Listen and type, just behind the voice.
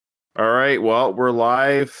All right. Well, we're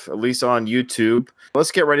live, at least on YouTube. Let's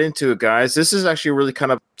get right into it, guys. This is actually a really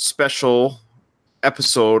kind of special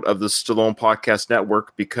episode of the Stallone Podcast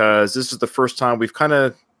Network because this is the first time we've kind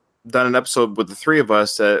of done an episode with the three of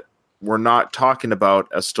us that we're not talking about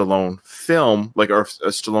a Stallone film, like our a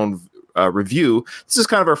Stallone review. This is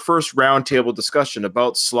kind of our first roundtable discussion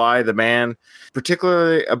about Sly the Man,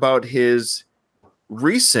 particularly about his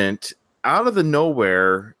recent out of the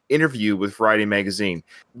nowhere interview with Variety magazine.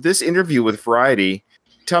 This interview with Variety,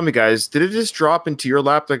 tell me guys, did it just drop into your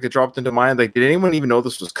lap like it dropped into mine? Like, did anyone even know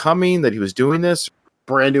this was coming, that he was doing this?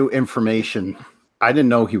 Brand new information. I didn't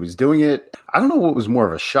know he was doing it. I don't know what was more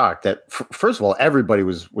of a shock. That first of all, everybody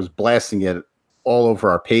was blasting it all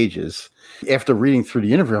over our pages. After reading through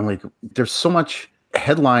the interview, I'm like, there's so much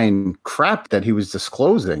headline crap that he was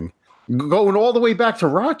disclosing, going all the way back to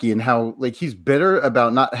Rocky and how like he's bitter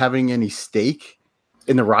about not having any stake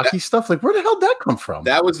in the Rocky stuff. Like, where the hell did that come from?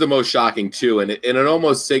 That was the most shocking too, and it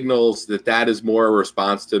almost signals that is more a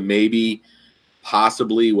response to maybe,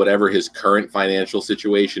 possibly whatever his current financial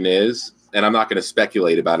situation is. And I'm not going to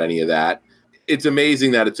speculate about any of that. It's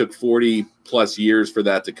amazing that it took 40 plus years for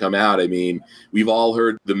that to come out. I mean, we've all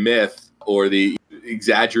heard the myth or the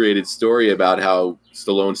exaggerated story about how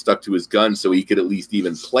Stallone stuck to his gun so he could at least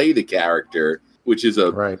even play the character, which is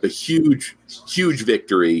a huge, huge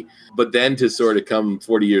victory. But then to sort of come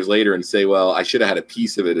 40 years later and say, well, I should have had a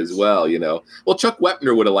piece of it as well, you know. Well, Chuck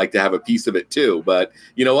Wepner would have liked to have a piece of it too. But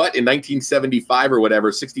you know what? In 1975 or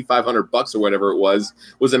whatever, $6,500 or whatever it was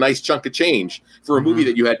a nice chunk of change for a movie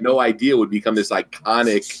that you had no idea would become this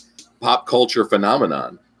iconic pop culture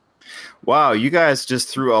phenomenon. Wow, you guys just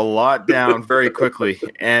threw a lot down very quickly.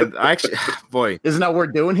 And actually, boy. Isn't that what we're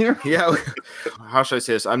doing here? Yeah. How should I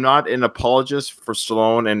say this? I'm not an apologist for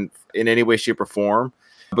Stallone and in any way, shape, or form.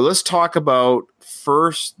 But let's talk about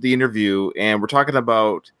first the interview, and we're talking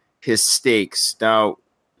about his stakes. Now,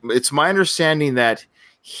 it's my understanding that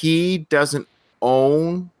he doesn't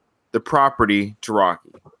own the property to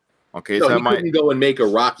Rocky. Okay, so he couldn't go and make a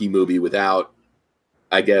Rocky movie without,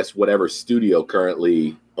 I guess, whatever studio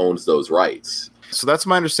currently owns those rights. So that's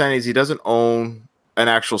my understanding is he doesn't own an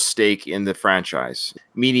actual stake in the franchise,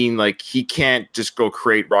 meaning like he can't just go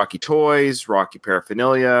create Rocky toys, Rocky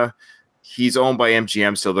paraphernalia. He's owned by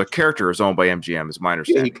MGM, so the character is owned by MGM, is my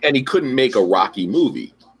understanding. And he couldn't make a Rocky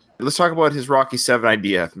movie. Let's talk about his Rocky 7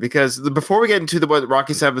 idea, because before we get into what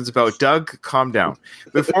Rocky 7 is about, Doug, calm down.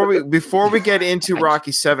 Before we get into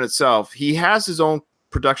Rocky 7 itself, he has his own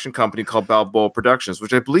production company called Balboa Productions,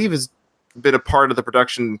 which I believe has been a part of the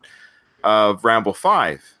production of Rambo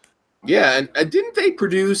 5. Yeah, and didn't they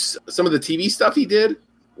produce some of the TV stuff he did?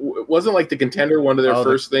 Wasn't like The Contender one of their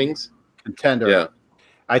first things? Contender. Yeah.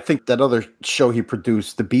 I think that other show he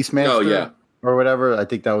produced, The Beastmaster, or whatever, I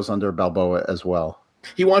think that was under Balboa as well.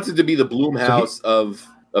 He wanted to be the Blumhouse of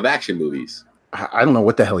action movies. I don't know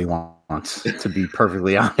what the hell he wants, to be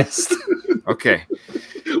perfectly honest. Okay.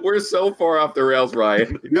 We're so far off the rails,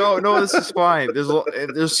 Ryan. No, this is fine.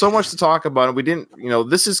 There's so much to talk about, and we didn't,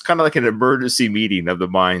 this is kind of like an emergency meeting of the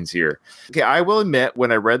minds here. Okay, I will admit,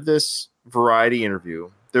 when I read this Variety interview,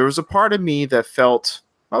 there was a part of me that felt,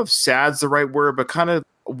 sad's the right word, but kind of,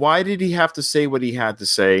 why did he have to say what he had to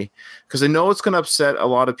say? Because I know it's going to upset a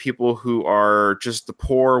lot of people who are just the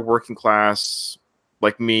poor working class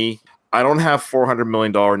like me. I don't have $400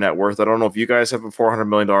 million net worth. I don't know if you guys have a $400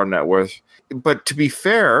 million net worth. But to be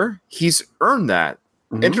fair, he's earned that.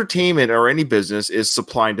 Mm-hmm. Entertainment or any business is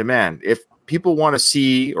supply and demand. If people want to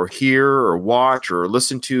see or hear or watch or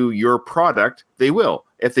listen to your product, they will.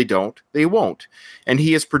 If they don't, they won't. And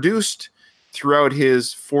he has produced throughout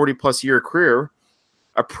his 40-plus year career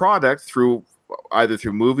a product through either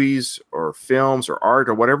through movies or films or art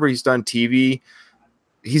or whatever he's done, TV.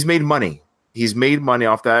 He's made money. He's made money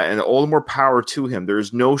off that, and all the more power to him. There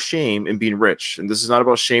is no shame in being rich. And this is not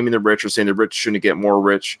about shaming the rich or saying the rich shouldn't get more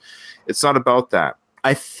rich. It's not about that.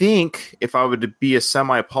 I think if I were to be a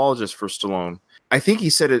semi-apologist for Stallone, I think he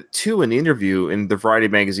said it too in the interview, in the Variety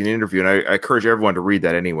magazine interview, and I encourage everyone to read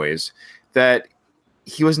that anyways, that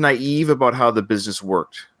he was naive about how the business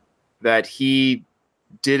worked, that he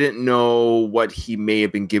didn't know what he may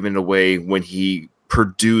have been giving away when he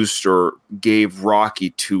produced or gave Rocky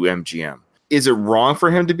to MGM. Is it wrong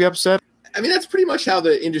for him to be upset? I mean, that's pretty much how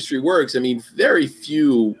the industry works. I mean, very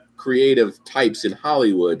few creative types in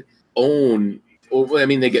Hollywood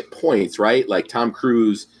they get points, right? Like Tom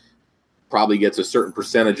Cruise probably gets a certain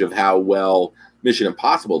percentage of how well Mission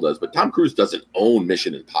Impossible does, but Tom Cruise doesn't own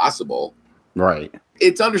Mission Impossible. Right.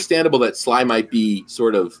 It's understandable that Sly might be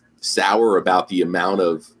sort of sour about the amount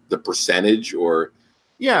of the percentage or...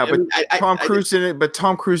 Yeah, but Tom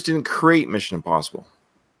Cruise didn't create Mission Impossible.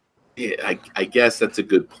 Yeah, I guess that's a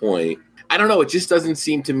good point. I don't know. It just doesn't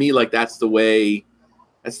seem to me like that's the way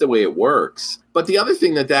it works. But the other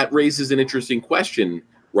thing that raises an interesting question,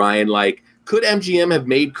 Ryan, like, could MGM have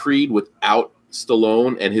made Creed without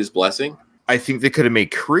Stallone and his blessing? I think they could have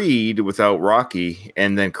made Creed without Rocky,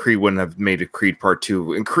 and then Creed wouldn't have made a Creed Part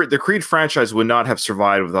 2. And the Creed franchise would not have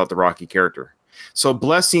survived without the Rocky character. So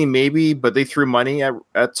blessing, maybe, but they threw money at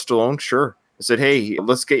Stallone, sure. They said, hey,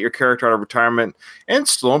 let's get your character out of retirement. And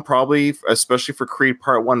Stallone probably, especially for Creed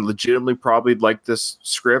Part 1, legitimately probably liked this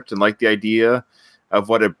script and liked the idea of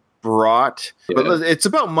what it brought. Yeah. But it's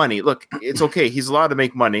about money. Look, it's okay. He's allowed to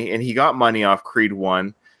make money, and he got money off Creed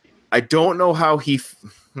 1. I don't know how he...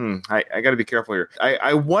 I got to be careful here.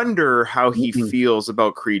 I wonder how he feels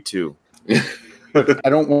about Creed 2. I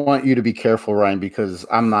don't want you to be careful, Ryan, because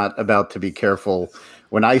I'm not about to be careful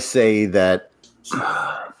when I say that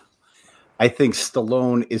I think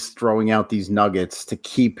Stallone is throwing out these nuggets to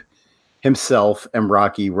keep himself and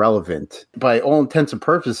Rocky relevant. By all intents and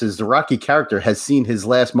purposes, the Rocky character has seen his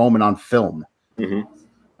last moment on film. Mm-hmm. All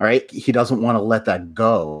right? He doesn't want to let that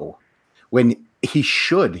go. When he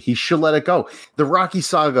should let it go. The Rocky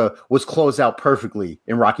saga was closed out perfectly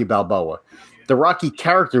in Rocky Balboa. The Rocky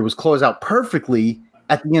character was closed out perfectly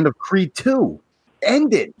at the end of Creed 2.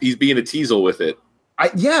 Ended. He's being a teasel with it.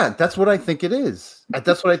 That's what I think it is.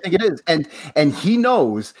 That's what I think it is. And he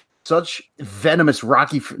knows such venomous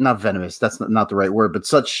Rocky, not venomous, that's not the right word, but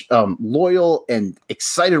such loyal and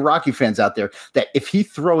excited Rocky fans out there that if he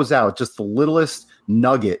throws out just the littlest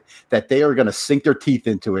nugget, that they are going to sink their teeth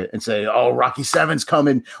into it and say, oh, Rocky 7's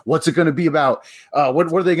coming. What's it going to be about?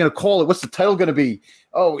 What are they going to call it? What's the title going to be?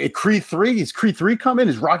 Oh, Creed 3? Is Creed 3 coming?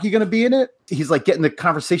 Is Rocky going to be in it? He's like getting the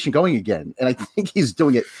conversation going again. And I think he's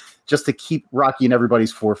doing it just to keep Rocky in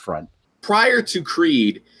everybody's forefront. Prior to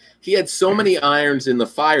Creed, he had so many irons in the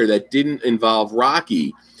fire that didn't involve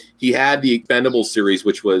Rocky. He had the Expendables series,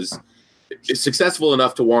 which was successful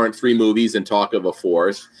enough to warrant 3 movies and talk of a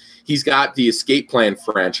 4th. He's got the Escape Plan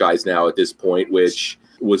franchise now at this point, which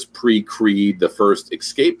was pre-Creed, the first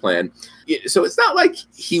Escape Plan. So it's not like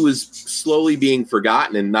he was slowly being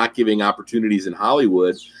forgotten and not giving opportunities in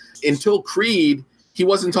Hollywood. Until Creed, he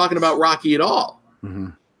wasn't talking about Rocky at all. Mm-hmm.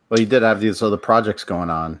 Well, he did have these other projects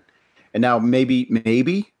going on. And now maybe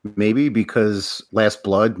because Last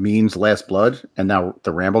Blood means Last Blood, and now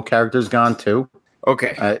the Rambo character's gone too.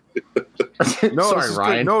 Okay. No, sorry,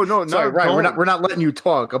 Ryan. No, sorry, Ryan. We're not letting you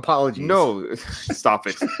talk. Apologies. No, stop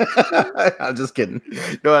it. I'm just kidding.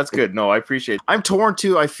 No, that's good. No, I appreciate it. I'm torn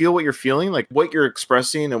too. I feel what you're feeling. Like what you're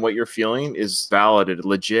expressing and what you're feeling is valid and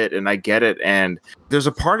legit, and I get it. And there's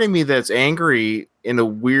a part of me that's angry in a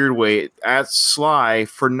weird way at Sly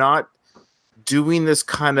for not doing this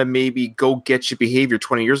kind of maybe go get you behavior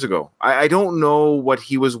 20 years ago. I don't know what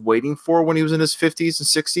he was waiting for when he was in his 50s and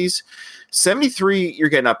 60s. 73, you're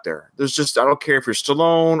getting up there. There's just, I don't care if you're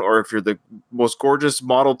Stallone or if you're the most gorgeous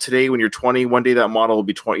model today when you're 20, one day that model will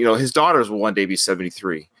be 20. You know, his daughters will one day be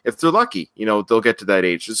 73. If they're lucky, you know, they'll get to that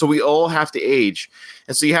age. So we all have to age.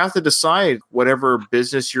 And so you have to decide whatever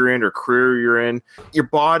business you're in or career you're in, your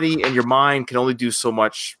body and your mind can only do so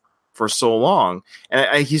much for so long.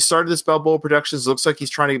 And he started this Balboa Productions. Looks like he's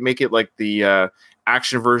trying to make it like the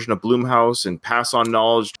action version of Blumhouse and pass on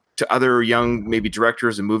knowledge to other young maybe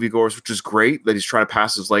directors and moviegoers, which is great that he's trying to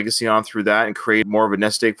pass his legacy on through that and create more of a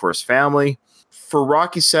nest egg for his family. For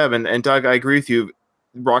Rocky 7, and Doug, I agree with you,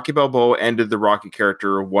 Rocky Balboa ended the Rocky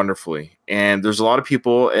character wonderfully. And there's a lot of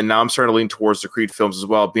people, and now I'm starting to lean towards the Creed films as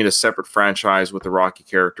well, being a separate franchise with the Rocky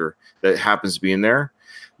character that happens to be in there.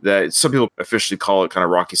 That some people officially call it kind of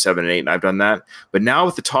Rocky 7 and 8, and I've done that. But now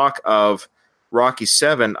with the talk of Rocky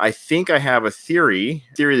 7, I think I have a theory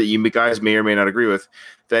that you guys may or may not agree with,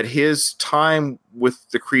 that his time with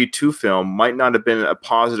the Creed 2 film might not have been a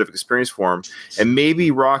positive experience for him. And maybe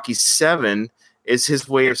Rocky 7 is his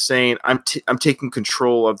way of saying, I'm taking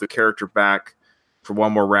control of the character back for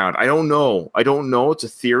one more round. I don't know. It's a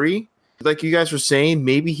theory. Like you guys were saying,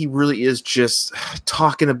 maybe he really is just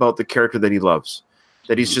talking about the character that he loves.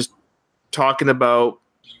 That he's just talking about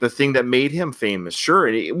the thing that made him famous. Sure,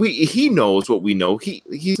 and he knows what we know.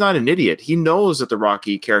 He's not an idiot. He knows that the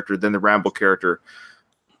Rocky character, then the Rambo character,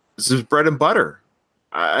 this is bread and butter.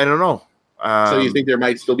 I don't know. So you think there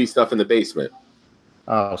might still be stuff in the basement?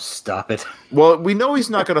 Oh, stop it! Well, we know he's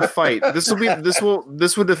not going to fight. This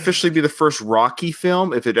would officially be the first Rocky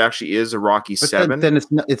film if it actually is a Rocky 7. Then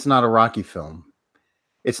it's not a Rocky film.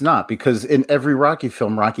 It's not, because in every Rocky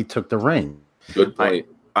film, Rocky took the ring. Good point.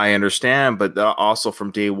 I understand, but also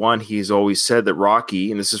from day one, he's always said that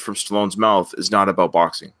Rocky, and this is from Stallone's mouth, is not about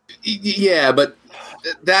boxing. Yeah, but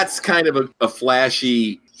that's kind of a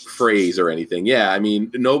flashy phrase or anything. Yeah, I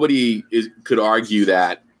mean, nobody could argue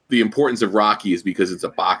that the importance of Rocky is because it's a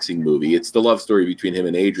boxing movie. It's the love story between him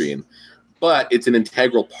and Adrian, but it's an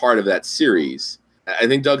integral part of that series. I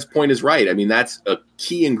think Doug's point is right. I mean, that's a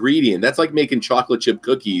key ingredient. That's like making chocolate chip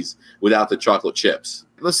cookies without the chocolate chips.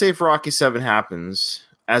 Let's say if Rocky 7 happens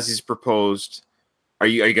as he's proposed, are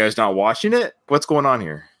you guys not watching it? What's going on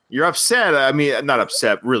here? You're upset. I mean, not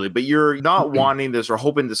upset really, but you're not wanting this or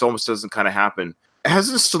hoping this almost doesn't kind of happen.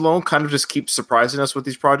 Hasn't Stallone kind of just keep surprising us with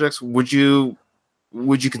these projects? Would you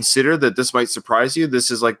consider that this might surprise you?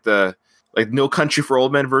 This is like the No Country for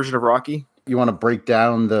Old Men version of Rocky. You want to break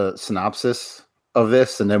down the synopsis of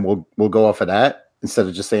this, and then we'll go off of that instead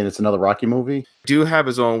of just saying it's another Rocky movie? Do have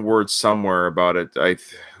his own words somewhere about it. Let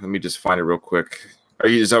me just find it real quick.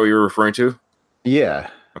 Is that what you're referring to? Yeah.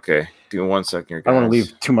 Okay. Give me 1 second here, guys. I don't want to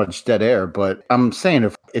leave too much dead air, but I'm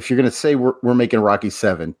saying if you're going to say we're making Rocky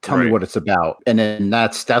 7, tell me what it's about, and then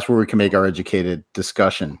that's where we can make our educated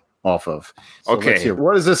discussion off of. So okay. Let's hear,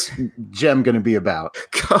 what is this gem going to be about?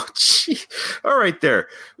 Oh, gee. All right, there.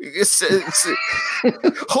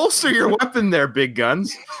 Holster your weapon there, big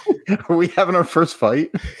guns. Are we having our first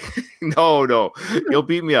fight? No. You'll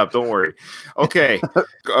beat me up. Don't worry. Okay.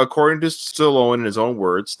 According to Stallone, in his own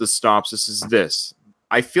words, the synopsis is this.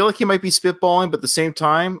 I feel like he might be spitballing, but at the same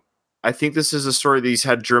time, I think this is a story that he's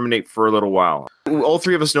had germinate for a little while. All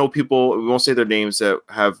three of us know people, we won't say their names, that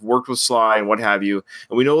have worked with Sly and what have you.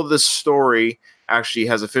 And we know this story actually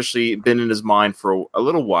has officially been in his mind for a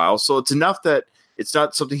little while. So it's enough that it's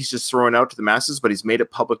not something he's just throwing out to the masses, but he's made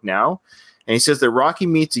it public now. And he says that Rocky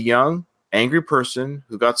meets a young, angry person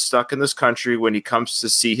who got stuck in this country when he comes to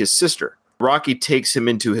see his sister. Rocky takes him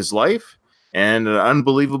into his life, and an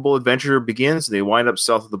unbelievable adventure begins. They wind up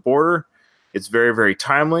south of the border. It's very, very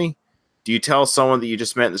timely. Do you tell someone that you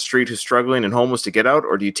just met in the street who's struggling and homeless to get out,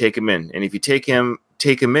 or do you take him in? And if you take him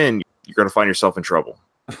in, you're going to find yourself in trouble.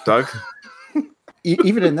 Doug?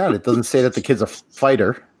 Even in that, it doesn't say that the kid's a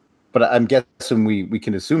fighter, but I'm guessing we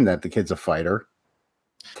can assume that the kid's a fighter.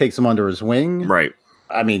 Takes him under his wing. Right.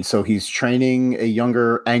 I mean, so he's training a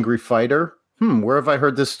younger, angry fighter. Where have I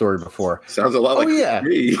heard this story before? Sounds a lot like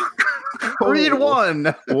me. Read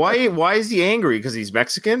one. Why is he angry? Because he's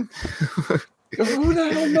Mexican? Who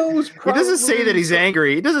the hell knows? He doesn't say that he's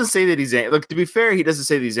angry. He doesn't say that he's angry. Look, to be fair, he doesn't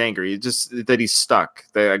say that he's angry. It's just that he's stuck.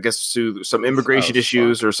 I guess to some immigration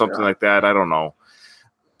issues or something like that. I don't know.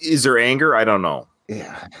 Is there anger? I don't know.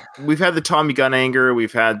 Yeah. We've had the Tommy Gunn anger.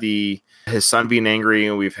 We've had his son being angry,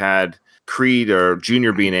 and we've had Creed or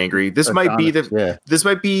Junior being angry. This might be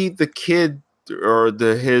the kid or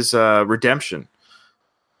his redemption.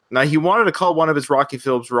 Now, he wanted to call one of his Rocky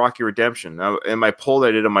films Rocky Redemption. Now, in my poll that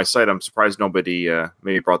I did on my site, I'm surprised nobody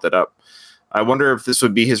maybe brought that up. I wonder if this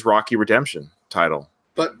would be his Rocky Redemption title.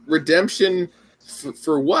 But redemption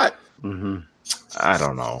for what? Mm-hmm. I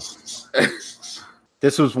don't know.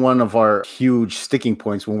 This was one of our huge sticking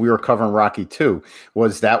points when we were covering Rocky 2,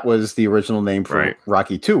 was the original name for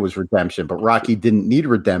Rocky 2 was Redemption, but Rocky didn't need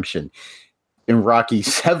redemption. In Rocky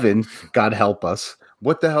 7, God help us,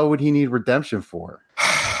 what the hell would he need redemption for?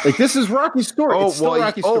 Like, this is Rocky's story. It's still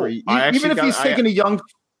Rocky's story. Even if he's taking a young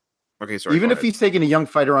if he's taking a young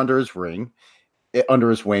fighter under his wing,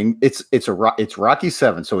 it's Rocky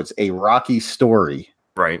 7, so it's a Rocky story.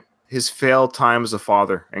 Right. His failed time as a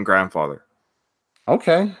father and grandfather.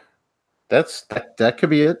 Okay. That could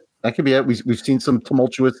be it. That could be it. We've seen some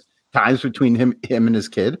tumultuous times between him and his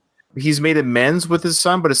kid. He's made amends with his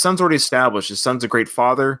son, but his son's already established. His son's a great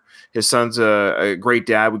father. His son's a great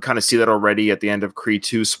dad. We kind of see that already at the end of Creed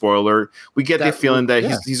 2. Spoiler. We get the feeling that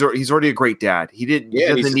he's already a great dad. He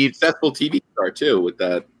doesn't need a successful TV star too with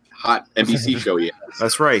that hot NBC show he has.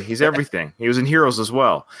 That's right. He's everything. He was in Heroes as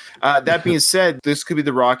well. That being said, this could be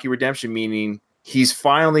the Rocky Redemption, meaning he's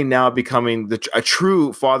finally now becoming a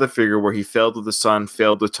true father figure where he failed with the son,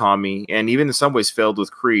 failed with Tommy, and even in some ways failed with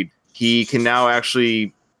Creed. He can now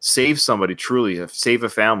actually save somebody, truly save a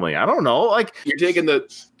family. I don't know. Like, you're taking the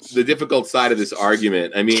difficult side of this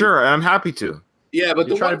argument. I mean, sure, I'm happy to. Yeah, but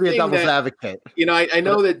you're trying to be a devil's advocate. You know, I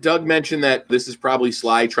know that Doug mentioned that this is probably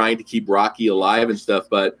Sly trying to keep Rocky alive and stuff,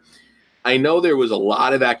 but I know there was a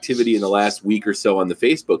lot of activity in the last week or so on the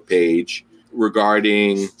Facebook page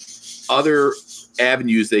regarding other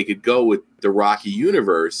avenues they could go with the Rocky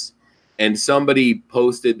universe. And somebody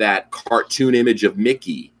posted that cartoon image of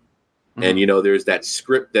Mickey. Mm-hmm. And, you know, there's that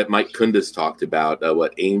script that Mike Kundus talked about,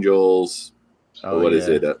 Angels, is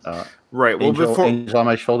it? Right. Well, Angel on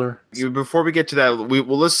my shoulder. Before we get to that,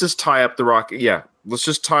 let's just tie up the Rocky. Yeah. Let's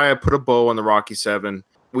just put a bow on the Rocky 7.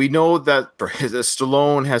 We know that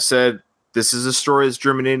Stallone has said this is a story that's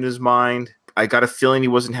germinated in his mind. I got a feeling he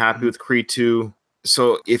wasn't happy with Creed 2.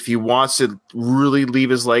 So if he wants to really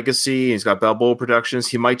leave his legacy, he's got Balboa Productions,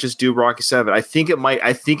 he might just do Rocky 7. I think it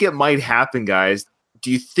might happen, guys.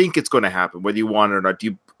 Do you think it's going to happen, whether you want it or not?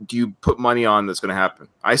 Do you put money on that's going to happen?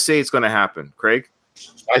 I say it's going to happen. Craig?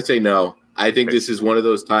 I say no. I think this is one of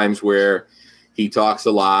those times where he talks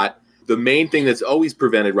a lot. The main thing that's always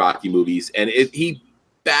prevented Rocky movies, and he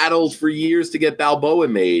battled for years to get Balboa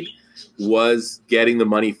made, was getting the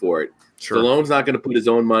money for it. Sure. Stallone's not going to put his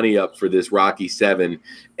own money up for this Rocky 7.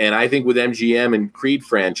 And I think with MGM and Creed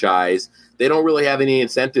franchise, they don't really have any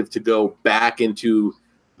incentive to go back into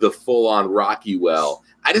the full-on Rocky well.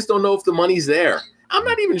 I just don't know if the money's there. I'm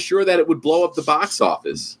not even sure that it would blow up the box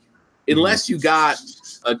office unless you got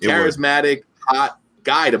a charismatic, hot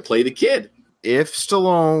guy to play the kid. If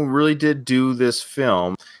Stallone really did do this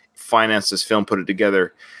film, finance this film, put it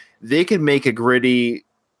together, they could make a gritty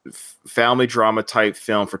family drama type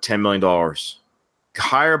film for $10 million.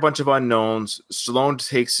 Hire a bunch of unknowns. Stallone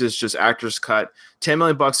takes his just actor's cut. $10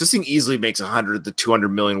 million. This thing easily makes 100 to 200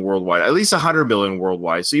 million worldwide, at least 100 million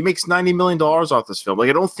worldwide. So he makes $90 million off this film. Like,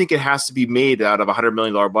 I don't think it has to be made out of a $100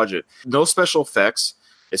 million budget. No special effects.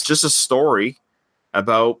 It's just a story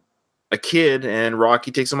about a kid, and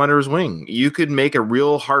Rocky takes him under his wing. You could make a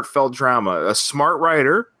real heartfelt drama. A smart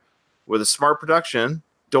writer with a smart production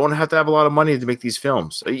don't have to have a lot of money to make these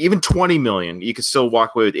films. Even 20 million, you could still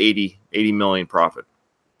walk away with 80 million profit.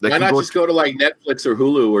 Why not just go to like Netflix or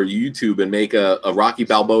Hulu or YouTube and make a Rocky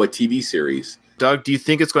Balboa TV series? Doug, do you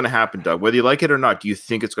think it's going to happen, Doug? Whether you like it or not, do you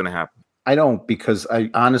think it's going to happen? I don't, because I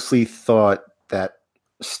honestly thought that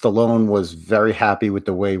Stallone was very happy with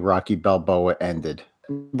the way Rocky Balboa ended.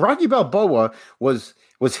 Rocky Balboa was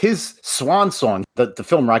his swan song, the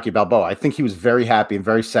film Rocky Balboa. I think he was very happy and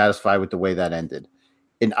very satisfied with the way that ended.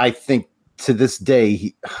 And I think to this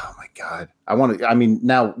day, oh my God,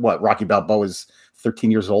 now what? Rocky Balboa is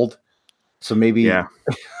 13 years old. So maybe, yeah.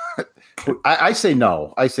 I say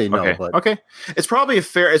no. Okay. But okay. It's probably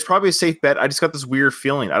a safe bet. I just got this weird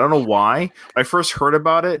feeling. I don't know why. When I first heard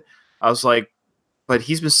about it, I was like, but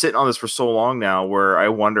he's been sitting on this for so long now where I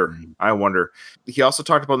wonder. He also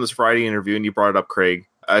talked about in this Friday interview, and you brought it up, Craig,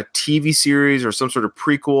 a TV series or some sort of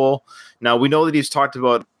prequel. Now, we know that he's talked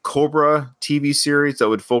about Cobra TV series that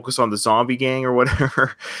would focus on the zombie gang or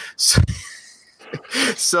whatever. So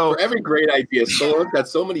for every great idea, Stallone's got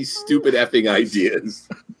so many stupid effing ideas.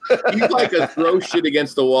 He's like a throw shit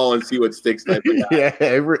against the wall and see what sticks.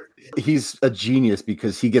 Yeah, he's a genius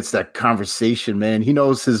because he gets that conversation, man. He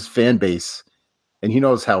knows his fan base, and he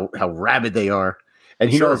knows how rabid they are. And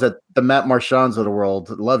he knows that the Matt Marchands of the world,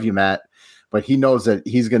 love you, Matt, but he knows that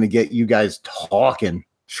he's going to get you guys talking.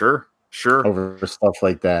 Sure. Over stuff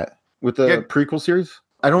like that. With the prequel series,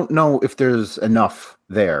 I don't know if there's enough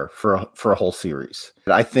there for a whole series.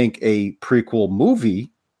 I think a prequel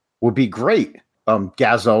movie would be great.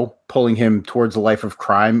 Gazzo pulling him towards a life of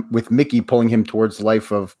crime, with Mickey pulling him towards the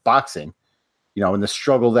life of boxing, and the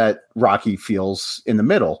struggle that Rocky feels in the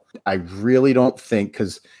middle. I really don't think,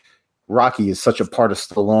 because Rocky is such a part of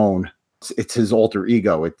Stallone, it's his alter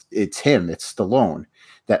ego. It's him. It's Stallone,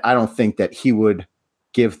 that I don't think that he would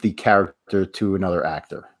give the character to another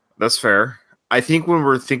actor. That's fair. I think when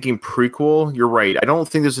we're thinking prequel, you're right. I don't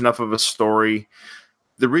think there's enough of a story.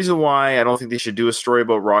 The reason why I don't think they should do a story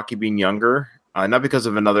about Rocky being younger, not because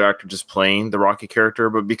of another actor just playing the Rocky character,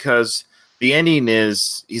 but because the ending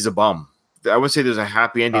is he's a bum. I would say there's a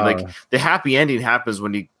happy ending. The happy ending happens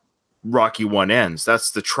when Rocky 1 ends.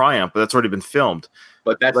 That's the triumph, but that's already been filmed.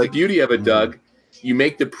 But that's the beauty of it, Doug. You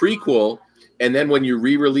make the prequel, and then when you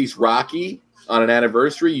re-release Rocky on an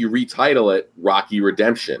anniversary, you retitle it Rocky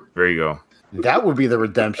Redemption. There you go. That would be the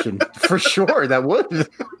redemption for sure. That would.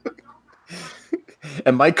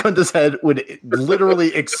 And Mike Kunda's head would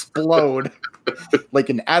literally explode like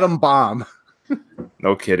an atom bomb.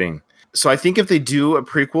 No kidding. So I think if they do a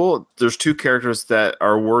prequel, there's two characters that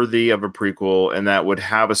are worthy of a prequel and that would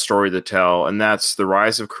have a story to tell, and that's the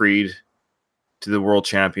rise of Creed to the world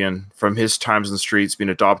champion, from his times in the streets, being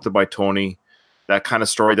adopted by Tony. That kind of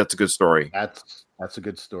story, that's a good story. That's a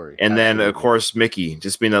good story. And then, of course, Mickey,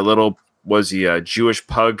 just being that little, was he a Jewish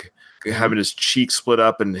pug, having his cheeks split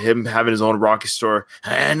up and him having his own Rocky store.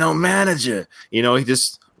 I had no manager. He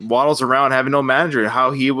just waddles around having no manager, and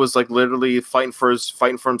how he was like literally fighting for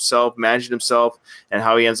himself, managing himself, and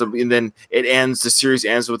how he ends up. And then the series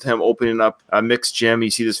ends with him opening up a mixed gym. You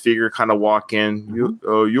see this figure kind of walk in,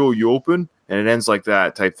 you open, and it ends like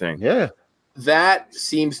that type thing. Yeah. That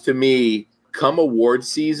seems to me, come award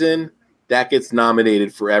season, that gets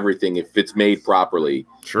nominated for everything if it's made properly.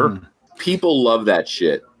 Sure. People love that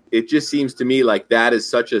shit. It just seems to me like that is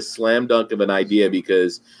such a slam dunk of an idea,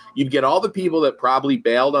 because you'd get all the people that probably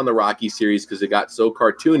bailed on the Rocky series because it got so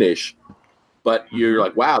cartoonish, but you're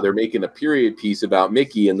like, wow, they're making a period piece about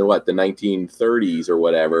Mickey in the 1930s or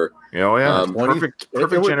whatever. Oh yeah, perfect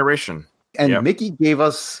generation. And Mickey gave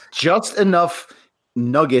us just enough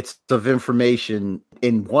nuggets of information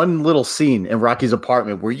in one little scene in Rocky's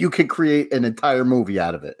apartment where you could create an entire movie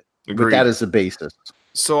out of it. Agreed. With that as the basis.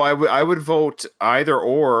 So I would vote either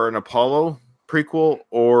or an Apollo prequel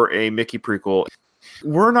or a Mickey prequel.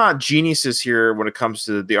 We're not geniuses here when it comes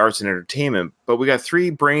to the arts and entertainment, but we got three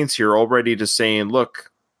brains here all ready to saying,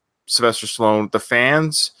 look, Sylvester Stallone, the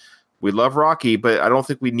fans, we love Rocky, but I don't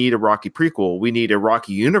think we need a Rocky prequel. We need a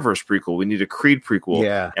Rocky Universe prequel. We need a Creed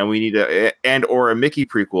prequel, and we need or a Mickey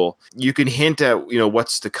prequel. You can hint at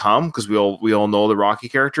what's to come, because we all know the Rocky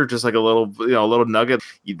character, just like a little nugget.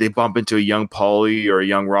 They bump into a young Paulie or a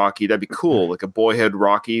young Rocky. That'd be cool, like a boyhood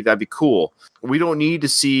Rocky. That'd be cool. We don't need to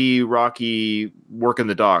see Rocky work in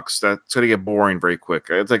the docks. That's going to get boring very quick.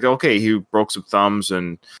 It's like, okay, he broke some thumbs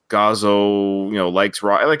and Gazzo, likes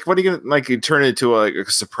Rocky. Like, what are you going to, turn it into a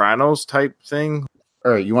Sopranos type thing?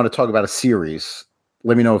 All right, you want to talk about a series?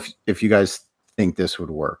 Let me know if you guys think this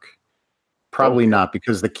would work. Probably not,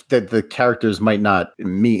 because the characters might not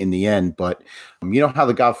meet in the end, but you know how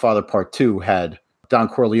The Godfather Part 2 had Don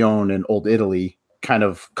Corleone and Old Italy kind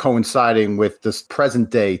of coinciding with this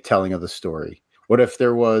present day telling of the story? What if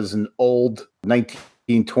there was an old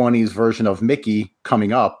 1920s version of Mickey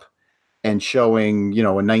coming up and showing, a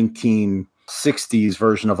 1960s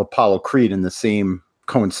version of Apollo Creed in the same,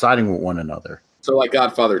 coinciding with one another? So like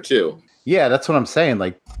Godfather 2. Yeah, that's what I'm saying.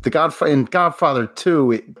 Like in Godfather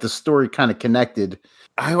 2, the story kind of connected.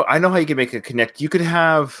 I know how you can make it connect. You could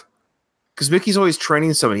have, because Mickey's always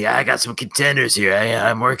training somebody. Yeah, I got some contenders here.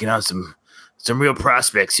 I'm working on some real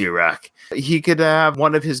prospects here, Rock. He could have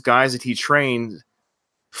one of his guys that he trained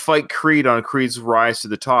fight Creed on Creed's rise to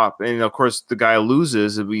the top. And of course, the guy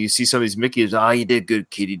loses. And you see some of these Mickeys, you did good,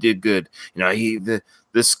 kid. You did good.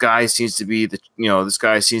 This guy seems to be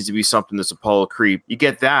something that's Apollo Creed. You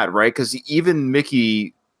get that, right? Because even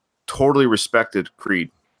Mickey totally respected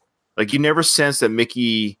Creed. Like, you never sense that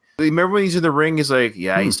Mickey, remember when he's in the ring, he's like,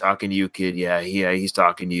 he's talking to you, kid. Yeah, he's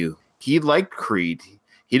talking to you. He liked Creed.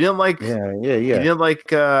 He didn't like, He didn't like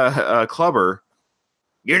Clubber.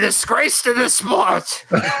 You're a disgrace to the sport.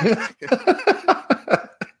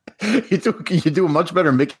 You do a much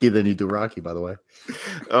better Mickey than you do Rocky, by the way.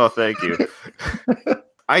 Oh, thank you.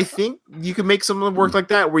 I think you could make something work like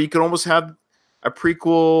that, where you could almost have a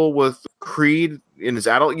prequel with Creed in his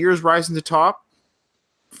adult years rising to top,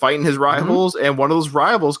 fighting his rivals, and one of those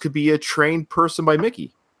rivals could be a trained person by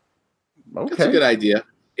Mickey. Okay. That's a good idea.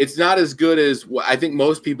 It's not as good as I think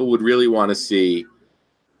most people would really want to see,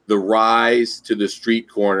 the rise to the street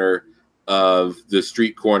corner of the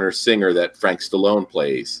street corner singer that Frank Stallone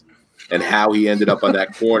plays, and how he ended up on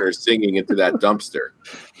that corner singing into that dumpster.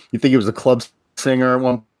 You think he was a club singer at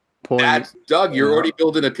one point? Doug, you're already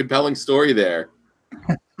building a compelling story there.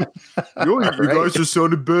 You guys just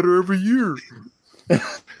sounded better every year.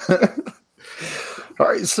 All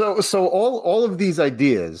right, so all of these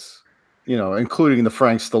ideas, including the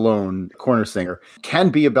Frank Stallone corner singer, can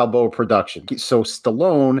be a Balboa production. So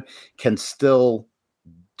Stallone can still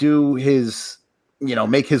do his,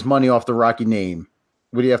 make his money off the Rocky name.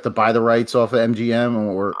 Would he have to buy the rights off of MGM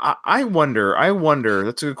or? I wonder.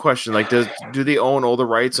 That's a good question. Like, do they own all the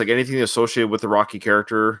rights? Like anything associated with the Rocky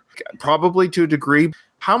character? Probably to a degree.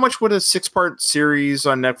 How much would a 6-part series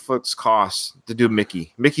on Netflix cost to do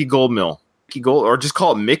Mickey Goldmill? Or just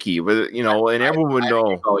call it Mickey, but and everyone would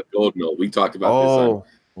know. Call it Goldmill. We talked about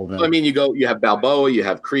this. I mean, you have Balboa, you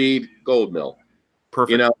have Creed, Goldmill.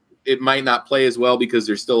 Perfect. It might not play as well because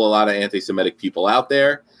there's still a lot of anti-Semitic people out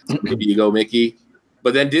there. Maybe you go Mickey,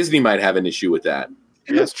 but then Disney might have an issue with that.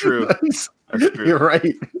 That's true. That's true. You're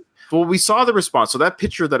right. Well, we saw the response. So that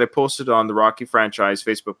picture that I posted on the Rocky franchise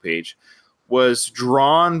Facebook page was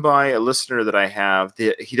drawn by a listener that I have.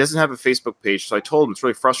 He doesn't have a Facebook page, so I told him it's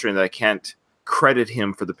really frustrating that I can't credit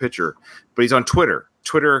him for the picture, but he's on Twitter.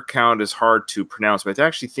 Twitter account is hard to pronounce, but I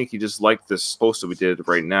actually think he just liked this post that we did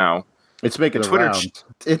right now. It's making Twitter around.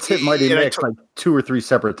 It's hit Mighty Mix like 2 or 3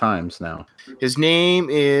 separate times now. His name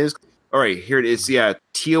is, all right, here it is. Yeah,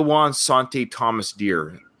 Tiawan Sante Thomas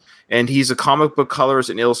Deer, and he's a comic book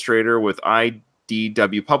colorist and illustrator with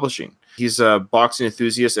IDW Publishing. He's a boxing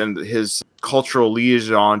enthusiast and his cultural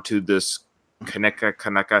liaison to this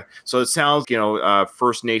Kanaka. So it sounds,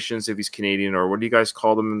 First Nations if he's Canadian, or what do you guys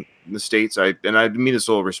call them in the States? I mean this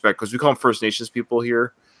with all respect, because we call them First Nations people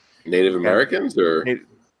here. Native Americans or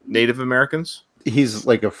Native Americans? He's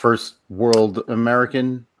like a first world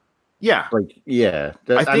American. Yeah, Like, yeah,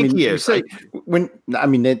 I think he you is. say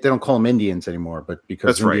they don't call them Indians anymore, but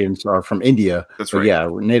because That's right. Indians are from India. That's but right. Yeah,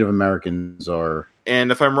 Native Americans are.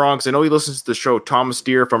 And if I'm wrong, because I know he listens to the show, Thomas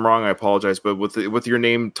Deere. If I'm wrong, I apologize. But with your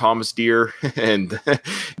name, Thomas Deere, and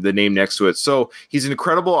the name next to it, so he's an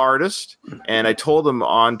incredible artist. And I told him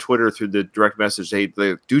on Twitter through the direct message, "Hey,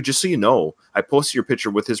 dude, just so you know, I posted your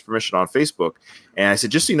picture with his permission on Facebook." And I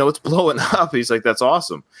said, "Just so you know, it's blowing up." He's like, "That's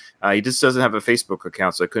awesome." He just doesn't have a Facebook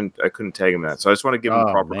account, so I couldn't tag him that. So I just want to give him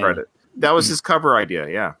proper credit. That was his cover idea.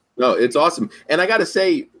 Yeah. No, it's awesome. And I got to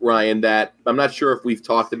say, Ryan, that I'm not sure if we've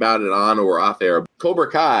talked about it on or off air.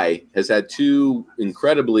 Cobra Kai has had 2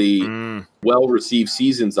 incredibly well-received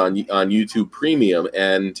seasons on YouTube Premium.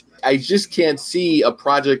 And I just can't see a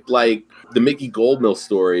project like the Mickey Goldmill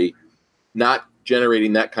story not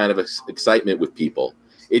generating that kind of excitement with people.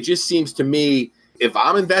 It just seems to me, if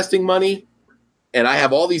I'm investing money and I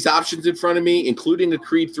have all these options in front of me, including a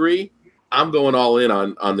Creed 3, I'm going all in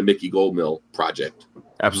on the Mickey Goldmill project.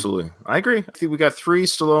 Absolutely. I agree. I think we got 3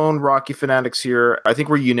 Stallone Rocky fanatics here. I think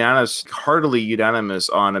we're heartily unanimous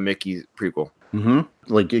on a Mickey prequel. Mm-hmm.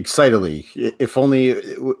 Like, excitedly. If only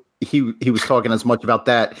he was talking as much about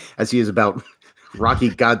that as he is about Rocky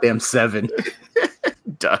goddamn 7.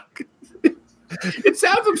 Doug. It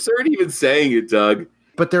sounds absurd even saying it, Doug.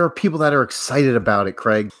 But there are people that are excited about it,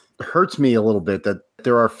 Craig. It hurts me a little bit that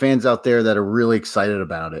there are fans out there that are really excited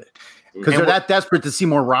about it because they're that desperate to see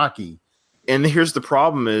more Rocky. And here's the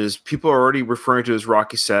problem is people are already referring to it as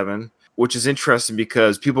Rocky 7, which is interesting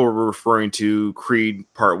because people were referring to Creed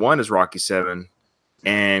Part 1 as Rocky 7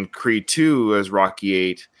 and Creed 2 as Rocky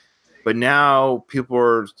 8. But now people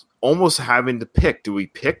are almost having to pick. Do we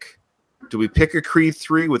pick a Creed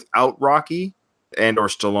 3 without Rocky and or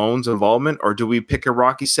Stallone's involvement, or do we pick a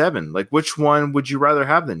Rocky 7? Like, which one would you rather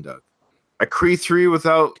have then, Doug? A Creed 3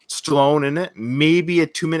 without Stallone in it? Maybe a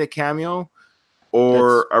 2-minute cameo?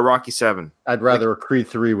 Or a Rocky 7? I'd rather a Creed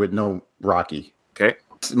 3 with no Rocky. Okay.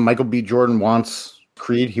 Michael B. Jordan wants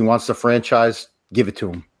Creed. He wants the franchise. Give it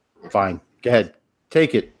to him. Fine. Go ahead.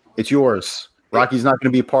 Take it. It's yours. Rocky's not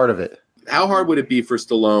going to be a part of it. How hard would it be for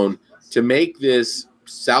Stallone to make this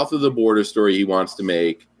south of the border story he wants to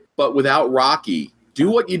make, but without Rocky?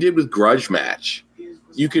 Do what you did with Grudge Match.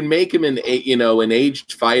 You can make him an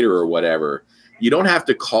aged fighter or whatever. You don't have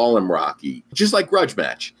to call him Rocky. Just like Grudge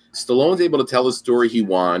Match. Stallone's able to tell the story he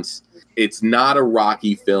wants. It's not a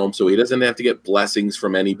Rocky film, so he doesn't have to get blessings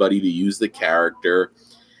from anybody to use the character.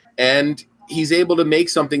 And he's able to make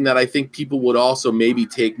something that I think people would also maybe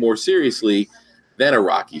take more seriously than a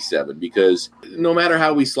Rocky 7, because no matter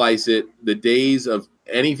how we slice it, the days of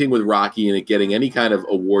anything with Rocky and it getting any kind of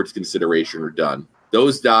awards consideration are done.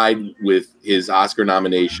 Those died with his Oscar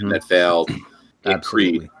nomination that failed in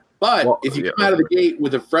Creed. But if you come out of the gate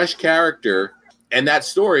with a fresh character and that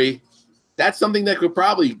story, that's something that could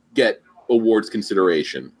probably get awards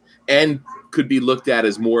consideration and could be looked at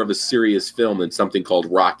as more of a serious film than something called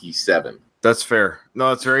Rocky 7. That's fair. No,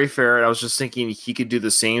 that's very fair. And I was just thinking he could do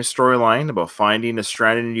the same storyline about finding a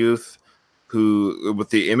stranded youth who, with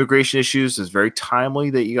the immigration issues, is very timely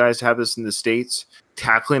that you guys have this in the States,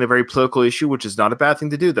 tackling a very political issue, which is not a bad thing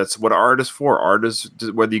to do. That's what art is for. Art is,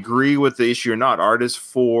 whether you agree with the issue or not, art is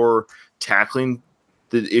for tackling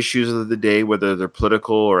the issues of the day, whether they're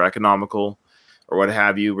political or economical or what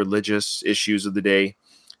have you, religious issues of the day.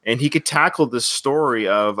 And he could tackle this story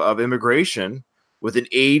of immigration with an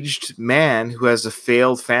aged man who has a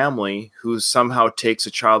failed family who somehow takes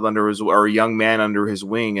a child or a young man under his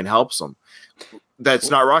wing and helps him.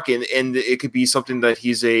 That's not Rocky. And it could be something that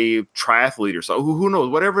he's a triathlete or so. Who knows?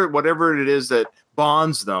 Whatever it is that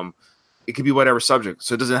bonds them, it could be whatever subject.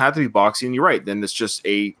 So it doesn't have to be boxing. You're right. Then it's just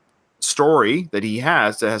a story that he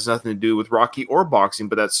has that has nothing to do with Rocky or boxing,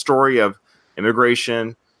 but that story of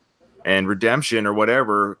immigration and redemption or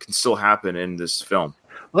whatever can still happen in this film.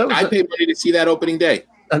 Well, I'd pay money to see that opening day.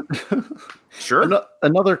 Sure.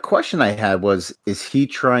 Another question I had was, is he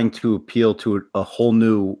trying to appeal to a whole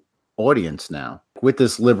new audience now with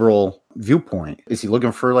this liberal viewpoint? Is he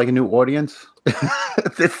looking for like a new audience?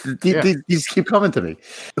 These keep coming to me.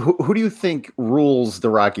 Who do you think rules the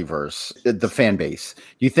Rockyverse, the fan base?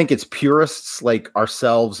 Do you think it's purists like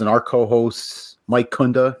ourselves and our co-hosts, Mike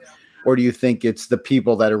Kunda? Or do you think it's the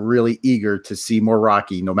people that are really eager to see more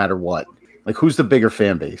Rocky no matter what? Like, who's the bigger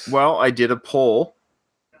fan base? Well, I did a poll,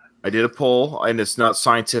 and it's not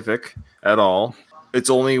scientific at all. It's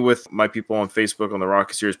only with my people on Facebook on the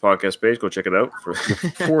Rocky Series podcast page. Go check it out. For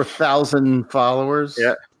 4,000 followers.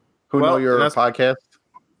 Yeah. Who know you're a podcast?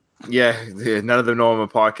 Yeah, none of them know I'm a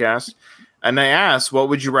podcast. And I asked, what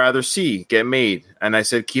would you rather see get made? And I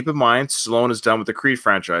said, keep in mind, Stallone is done with the Creed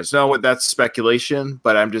franchise. No, that's speculation,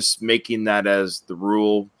 but I'm just making that as the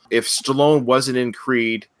rule. If Stallone wasn't in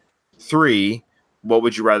Creed 3, what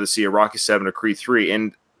would you rather see, a Rocky 7 or Creed 3?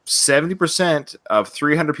 And 70% of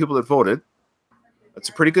 300 people that voted, that's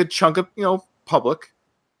a pretty good chunk of, public,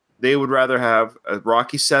 they would rather have a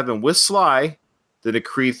Rocky 7 with Sly than a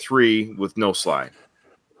Creed 3 with no Sly.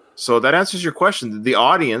 So that answers your question. The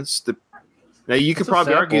audience, now you could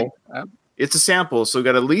probably argue it's a sample. So we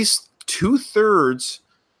got at least 2/3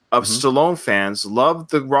 of Stallone fans love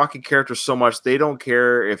the Rocky character so much they don't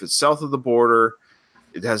care if it's south of the border.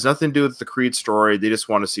 It has nothing to do with the Creed story. They just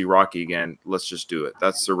want to see Rocky again. Let's just do it.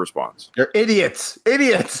 That's their response. They're idiots.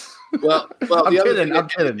 Well, I'm kidding.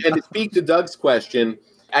 And to speak to Doug's question,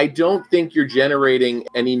 I don't think you're generating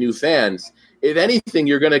any new fans. If anything,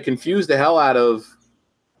 you're going to confuse the hell out of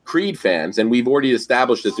Creed fans. And we've already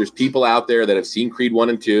established that there's people out there that have seen Creed 1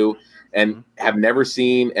 and 2 and have never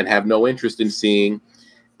seen and have no interest in seeing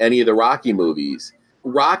any of the Rocky movies.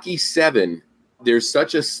 Rocky 7, there's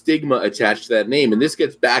such a stigma attached to that name. And this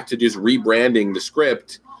gets back to just rebranding the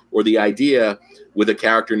script or the idea with a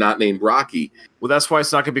character not named Rocky. Well, that's why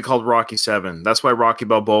it's not going to be called Rocky 7. That's why Rocky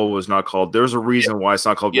Balboa was not called. There's a reason why it's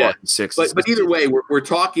not called Rocky 6. But either way, we're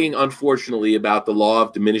talking, unfortunately, about the law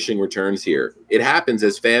of diminishing returns here. It happens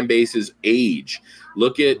as fan bases age.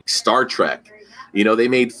 Look at Star Trek. They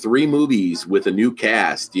made 3 movies with a new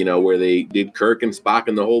cast, where they did Kirk and Spock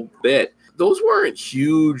and the whole bit. Those weren't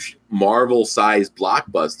huge Marvel-sized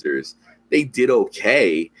blockbusters. They did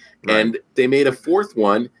okay. Right. And they made a 4th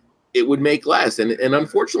one. It would make less. And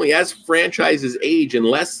unfortunately, as franchises age,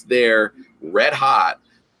 unless they're red hot,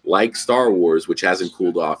 like Star Wars, which hasn't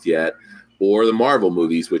cooled off yet, or the Marvel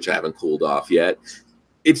movies, which haven't cooled off yet,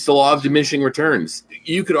 it's the law of diminishing returns.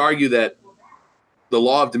 You could argue that the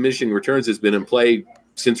law of diminishing returns has been in play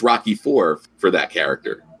since Rocky 4 for that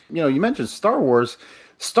character. You mentioned Star Wars.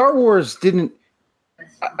 Star Wars didn't,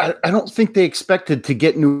 I don't think they expected to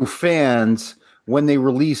get new fans when they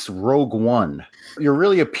release Rogue One. You're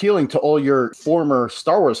really appealing to all your former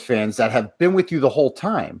Star Wars fans that have been with you the whole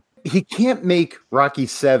time. He can't make Rocky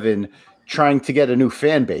 7 trying to get a new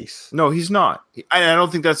fan base. No, he's not. I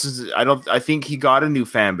don't think I think he got a new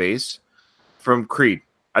fan base from Creed.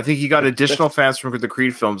 I think he got additional fans from the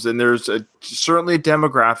Creed films, and there's certainly a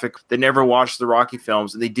demographic that never watched the Rocky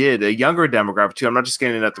films, and they did, a younger demographic too. I'm not just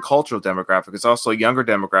getting at the cultural demographic, it's also a younger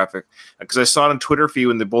demographic, because I saw it on Twitter feed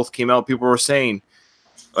when they both came out. People were saying,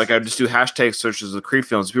 like, I just do hashtag searches of Creed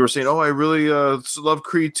films. People were saying, oh, I really love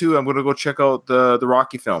Creed too. I'm going to go check out the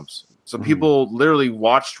Rocky films. So people literally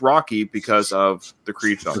watched Rocky because of the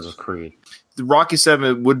Creed films. Because of Creed. The Rocky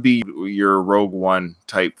 7 would be your Rogue One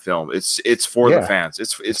type film. It's for the fans.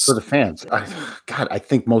 It's for the fans. I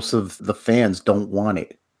think most of the fans don't want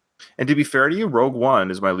it. And to be fair to you, Rogue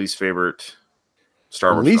One is my least favorite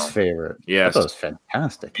Star Wars least favorite? Yes. I thought it was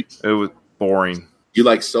fantastic. It was boring. You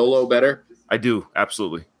like Solo better? I do.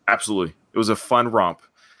 Absolutely. It was a fun romp.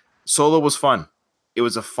 Solo was fun. It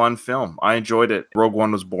was a fun film. I enjoyed it. Rogue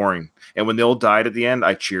One was boring. And when they all died at the end,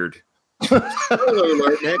 I cheered. For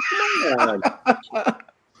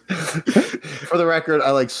the record,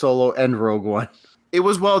 I like Solo and Rogue One. It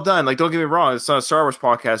was well done. Like, don't get me wrong, it's not a Star Wars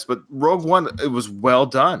podcast, but Rogue One, it was well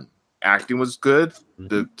done. Acting was good.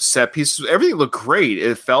 The set pieces, everything looked great.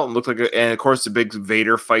 It felt and looked like and of course the big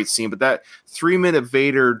Vader fight scene. But that 3-minute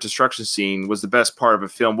Vader destruction scene was the best part of a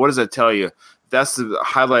film. What does that tell you? That's the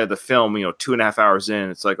highlight of the film. 2.5 hours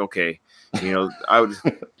in, it's like, okay, I would.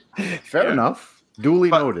 Fair enough. Duly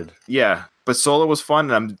noted. Yeah, but Solo was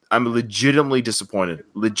fun, and I'm legitimately disappointed.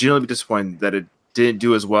 That it didn't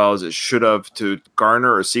do as well as it should have to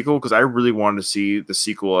garner a sequel, because I really wanted to see the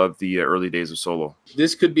sequel of the early days of Solo.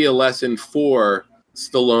 This could be a lesson for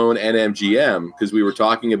Stallone and MGM, because we were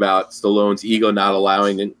talking about Stallone's ego not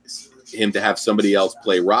allowing him to have somebody else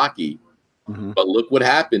play Rocky. But look what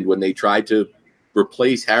happened when they tried to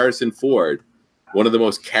replace Harrison Ford, one of the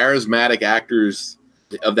most charismatic actors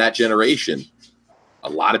of that generation. A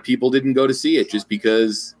lot of people didn't go to see it just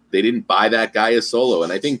because they didn't buy that guy as Solo.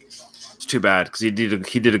 And I think it's too bad, because he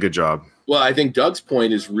did a good job. Well, I think Doug's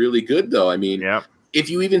point is really good, though. I mean, if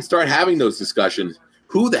you even start having those discussions,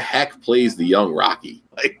 who the heck plays the young Rocky?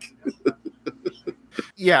 Like,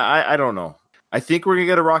 I don't know. I think we're going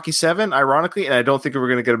to get a Rocky 7, ironically, and I don't think we're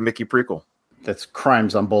going to get a Mickey prequel. That's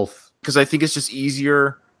crimes on both. Because I think it's just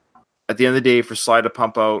easier at the end of the day for Sly to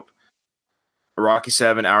pump out a Rocky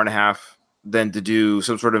 7, hour and a half, than to do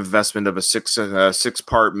some sort of investment of a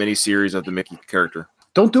six-part miniseries of the Mickey character.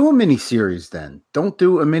 Don't do a miniseries then. Don't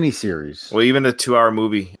do a miniseries. Well, even a 2-hour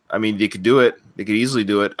movie. I mean, they could do it. They could easily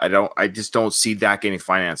do it. I just don't see that getting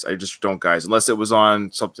financed. I just don't, guys. Unless it was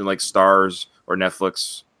on something like Stars or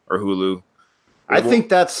Netflix or Hulu. I think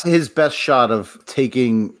that's his best shot of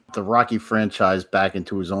taking the Rocky franchise back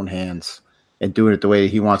into his own hands and doing it the way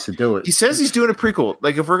he wants to do it. He says he's doing a prequel.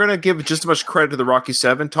 Like, if we're going to give just as much credit to the Rocky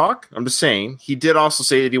 7 talk, I'm just saying, he did also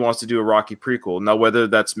say that he wants to do a Rocky prequel. Now, whether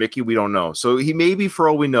that's Mickey, we don't know. So he maybe, for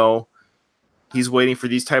all we know, he's waiting for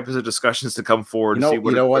these types of discussions to come forward to see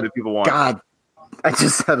what do people want. God, I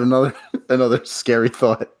just had another scary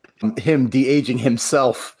thought. Him de-aging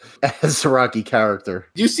himself as a Rocky character.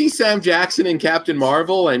 Do you see Sam Jackson in Captain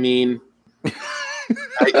Marvel? I mean...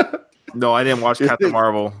 No, I didn't watch Captain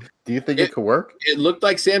Marvel. Do you think it could work? It looked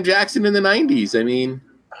like Sam Jackson in the 90s. I mean...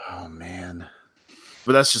 Oh, man.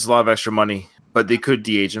 But that's just a lot of extra money. But they could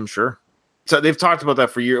de-age him, sure. So they've talked about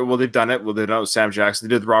that for years. Well, they've done it. Well, they've done it with Sam Jackson.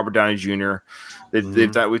 They did Robert Downey Jr.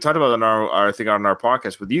 They've done. We talked about it on I think on our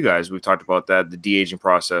podcast with you guys. We've talked about that, the de-aging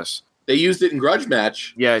process. They used it in Grudge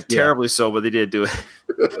Match. Yeah, terribly so, but they did do it.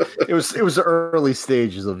 It was the early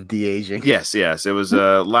stages of de-aging. Yes. It was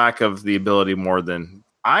a lack of the ability more than...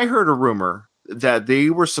 I heard a rumor that they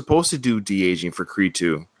were supposed to do de-aging for Creed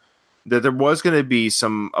 2. That there was going to be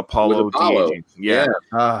some Apollo de-aging. Yeah.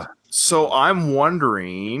 So I'm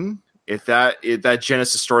wondering if that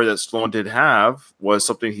Genesis story that Stallone did have was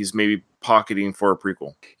something he's maybe pocketing for a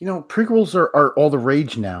prequel. You know, prequels are all the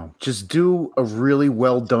rage now. Just do a really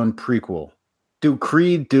well done prequel. Do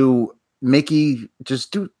Creed, do Mickey,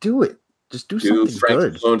 just do it. Just do something Frank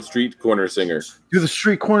good. Stallone Street Corner Singer. Do the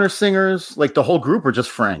Street Corner Singers, like the whole group, or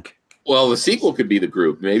just Frank? Well, the sequel could be the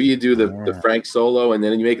group. Maybe you do the Frank solo, and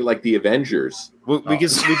then you make it like the Avengers. We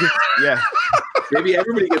could, yeah. Maybe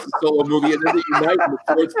everybody gets a solo movie, and then they unite in the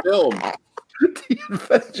fourth film. The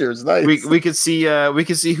Avengers, nice. We could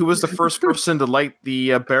see who was the first person to light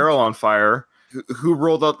the barrel on fire, who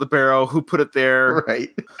rolled out the barrel, who put it there, right?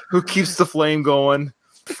 Who keeps the flame going.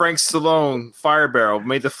 Frank Stallone, fire barrel,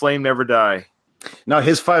 made the flame never die. Now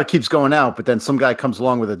his fire keeps going out, but then some guy comes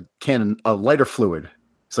along with a can of lighter fluid.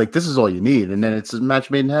 It's like, this is all you need, and then it's a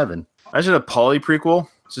match made in heaven. Imagine a Polly prequel.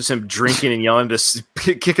 It's just him drinking and yelling, just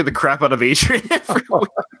kicking the crap out of Adrian.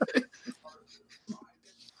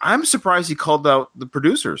 I'm surprised he called out the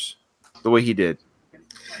producers the way he did.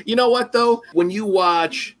 You know what, though? When you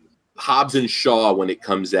watch Hobbs and Shaw when it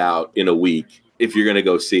comes out in a week, if you're going to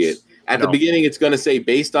go see it, at the beginning it's going to say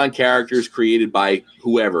based on characters created by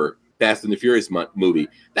whoever, Fast and the Furious movie.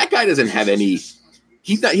 That guy doesn't have any...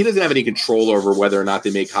 He doesn't have any control over whether or not they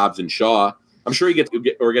make Hobbs and Shaw. I'm sure he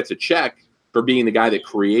gets a check for being the guy that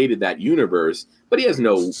created that universe, but he has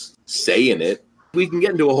no say in it. We can get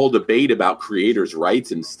into a whole debate about creators'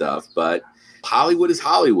 rights and stuff, but Hollywood is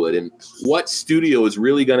Hollywood, and what studio is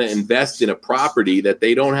really going to invest in a property that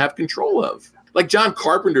they don't have control of? Like John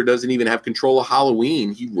Carpenter doesn't even have control of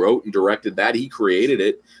Halloween. He wrote and directed that. He created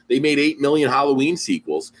it. They made 8 million Halloween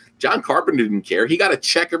sequels. John Carpenter didn't care. He got a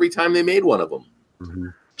check every time they made one of them. Mm-hmm.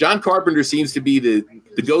 John Carpenter seems to be the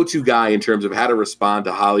go-to guy in terms of how to respond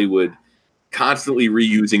to Hollywood constantly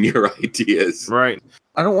reusing your ideas. Right.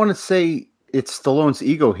 I don't want to say it's Stallone's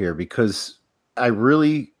ego here, because I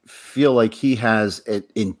really feel like he has an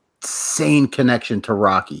insane connection to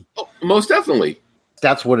Rocky. Oh, most definitely.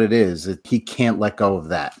 That's what it is. He can't let go of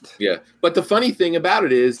that. Yeah. But the funny thing about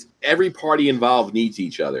it is every party involved needs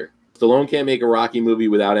each other. Stallone can't make a Rocky movie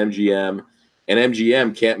without MGM, and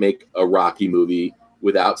MGM can't make a Rocky movie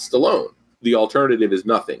without Stallone. The alternative is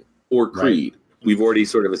nothing. Or Creed. Right. We've already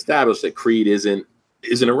sort of established that Creed isn't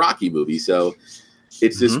a Rocky movie, so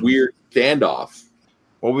it's this weird standoff.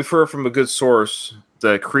 Well, we've heard from a good source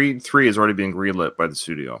that Creed 3 is already being greenlit by the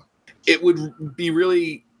studio. It would be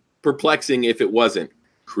really perplexing if it wasn't.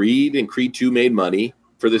 Creed and Creed 2 made money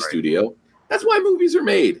for the studio. That's why movies are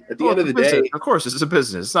made. At the end of the day. Of course, it's a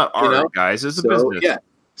business. It's not art, guys. It's a business. Yeah.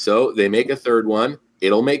 So they make a third one.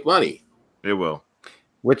 It'll make money. It will.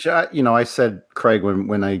 Which, I said, Craig,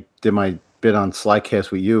 when I did my bit on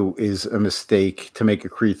Slycast with you, is a mistake to make a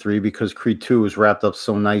Creed 3 because Creed 2 was wrapped up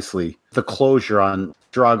so nicely. The closure on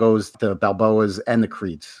Drago's, the Balboas, and the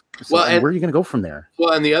Creeds. So, where are you going to go from there?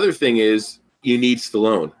 Well, and the other thing is you need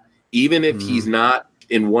Stallone. Even if he's not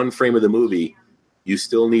in one frame of the movie, you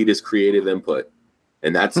still need his creative input.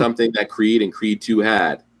 And that's something that Creed and Creed 2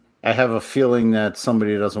 had. I have a feeling that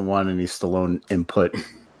somebody doesn't want any Stallone input.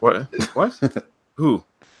 What? Who?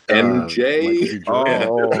 MJ.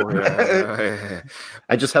 Yeah.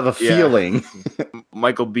 I just have a feeling.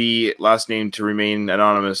 Michael B, last name to remain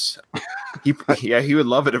anonymous. He would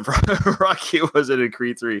love it if Rocky wasn't in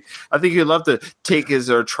Creed 3. I think he'd love to take his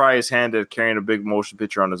or try his hand at carrying a big motion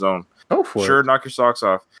picture on his own. Go for Sure, it. knock your socks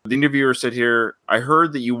off. The interviewer said here, I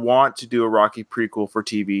heard that you want to do a Rocky prequel for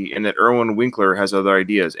TV and that Erwin Winkler has other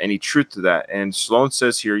ideas. Any truth to that? And Stallone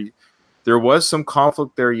says here, there was some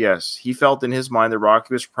conflict there, yes. He felt in his mind that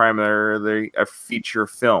Rocky was primarily a feature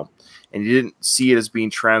film, and he didn't see it as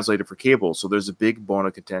being translated for cable, so there's a big bone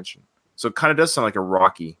of contention. So it kind of does sound like a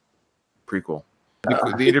Rocky prequel.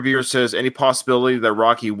 The interviewer says, any possibility that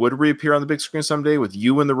Rocky would reappear on the big screen someday with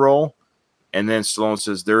you in the role? And then Stallone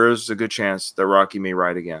says, there is a good chance that Rocky may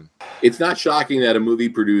ride again. It's not shocking that a movie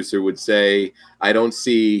producer would say, I don't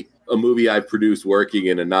see a movie I've produced working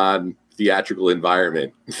in a non-theatrical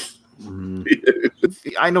environment.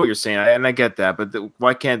 I know what you're saying, and I get that, but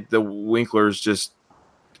why can't the Winklers just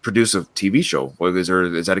produce a TV show? Is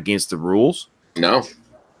that against the rules? No.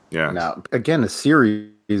 Yeah. Now, again, a series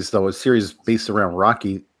based around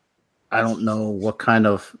Rocky. I don't know what kind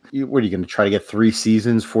of. What are you going to try to get 4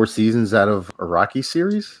 seasons out of a Rocky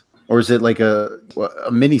series, or is it like a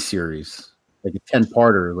mini series, like a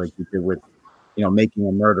 10-parter, like you did with, Making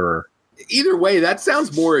a Murderer? Either way, that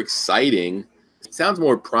sounds more exciting. It sounds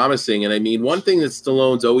more promising. And I mean, one thing that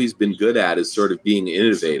Stallone's always been good at is sort of being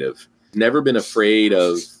innovative. Never been afraid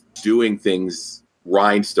of doing things,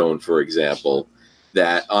 Rhinestone, for example,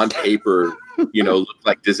 that on paper, look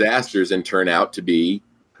like disasters and turn out to be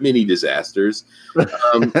mini disasters.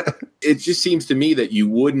 It just seems to me that you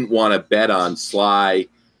wouldn't want to bet on Sly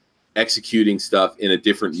executing stuff in a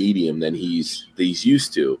different medium than he's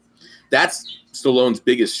used to. That's Stallone's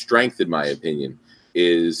biggest strength, in my opinion,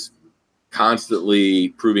 is constantly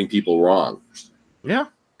proving people wrong. Yeah.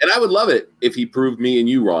 And I would love it if he proved me and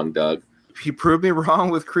you wrong, Doug. He proved me wrong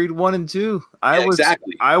with Creed 1 and 2.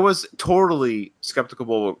 Exactly. I was totally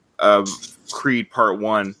skeptical of Creed Part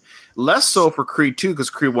 1. Less so for Creed 2 because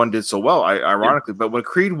Creed 1 did so well, ironically. But when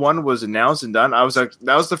Creed 1 was announced and done, I was like,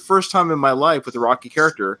 that was the first time in my life with the Rocky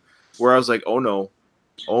character where I was like, oh no,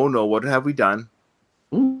 what have we done?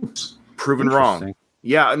 Proven wrong.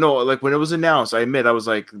 Yeah, no, like when it was announced, I admit I was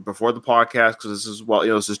like, before the podcast, because this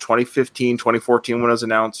is 2015, 2014 when it was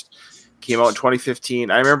announced. Came out in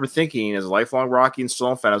 2015. I remember thinking, as a lifelong Rocky and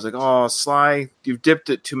Stallone fan, I was like, oh, Sly, you've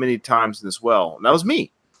dipped it too many times in this well. And that was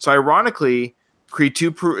me. So ironically, Creed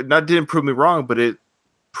 2 didn't prove me wrong, but it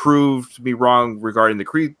proved me wrong regarding the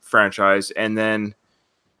Creed franchise. And then,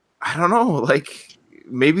 I don't know, like,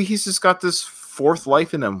 maybe he's just got this fourth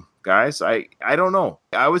life in him, guys. I don't know.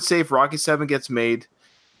 I would say if Rocky 7 gets made,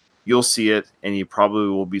 you'll see it, and you probably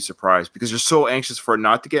will be surprised because you're so anxious for it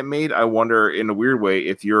not to get made. I wonder, in a weird way,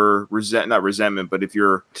 if you're not resentment, but if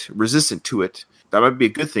you're resistant to it, that might be a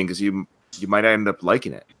good thing because you might end up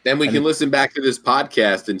liking it. Then we can listen back to this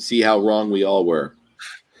podcast and see how wrong we all were.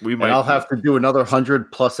 And I'll have to do another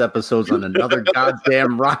 100+ episodes on another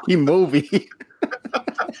goddamn Rocky movie.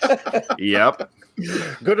 Yep.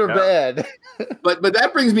 Good or bad. But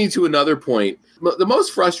that brings me to another point. The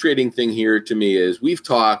most frustrating thing here to me is we've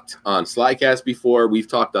talked on Slycast before, we've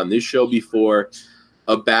talked on this show before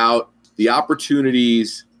about the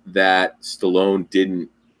opportunities that Stallone didn't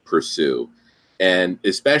pursue. And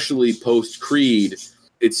especially post-Creed,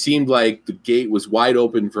 it seemed like the gate was wide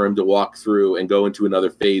open for him to walk through and go into another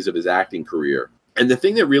phase of his acting career. And the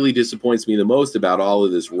thing that really disappoints me the most about all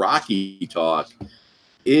of this Rocky talk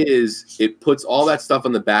is it puts all that stuff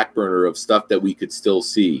on the back burner of stuff that we could still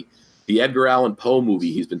see. The Edgar Allan Poe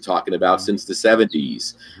movie he's been talking about since the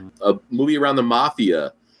 70s, a movie around the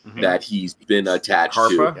mafia that he's been attached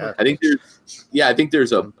to. Yeah. I think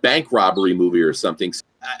there's a bank robbery movie or something.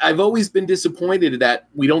 I've always been disappointed that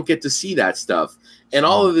we don't get to see that stuff. And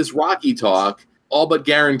all of this Rocky talk all but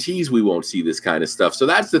guarantees we won't see this kind of stuff. So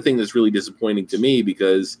that's the thing that's really disappointing to me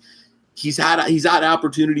because he's had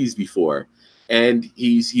opportunities before. And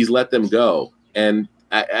he's let them go, and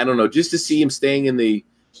I don't know. Just to see him staying in the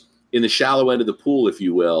shallow end of the pool, if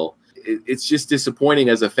you will, it's just disappointing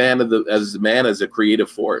as a fan of as a creative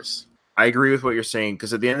force. I agree with what you're saying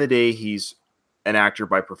because at the end of the day, he's an actor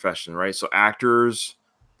by profession, right? So actors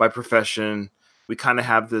by profession, we kind of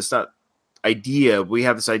have this idea. We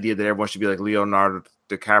have this idea that everyone should be like Leonardo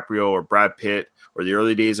DiCaprio or Brad Pitt or the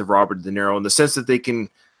early days of Robert De Niro in the sense that they can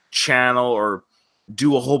channel or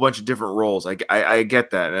do a whole bunch of different roles. I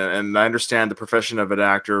get that. And I understand the profession of an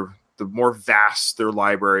actor. The more vast their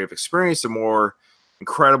library of experience, the more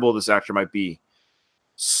incredible this actor might be.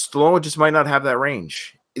 Stallone just might not have that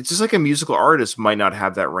range. It's just like a musical artist might not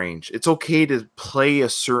have that range. It's okay to play a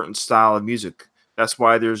certain style of music. That's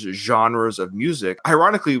why there's genres of music.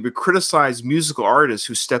 Ironically, we criticize musical artists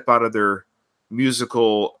who step out of their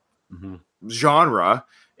musical genre,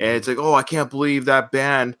 and it's like, oh, I can't believe that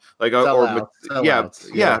band, like, Metallica.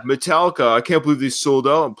 I can't believe they sold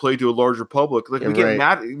out and played to a larger public. Like, we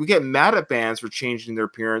get mad at bands for changing their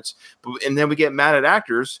appearance, and then we get mad at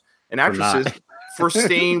actors and actresses for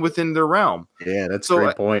staying within their realm. Yeah, that's a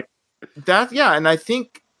great point. And I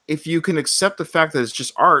think if you can accept the fact that it's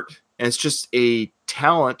just art and it's just a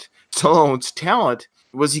talent, Stallone's talent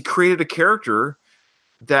was he created a character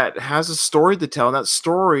that has a story to tell, and that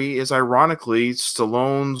story is ironically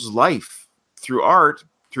Stallone's life through art,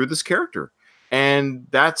 through this character. And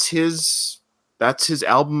that's his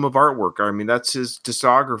album of artwork. I mean, that's his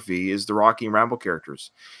discography, is the Rocky and Rambo characters.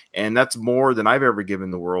 And that's more than I've ever given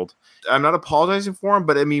the world. I'm not apologizing for him,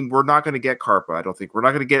 but I mean, we're not going to get Carpa. I don't think we're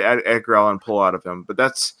not going to get Edgar Allan Poe out of him,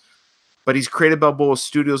 but he's created Balboa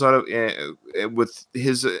Studios out of, with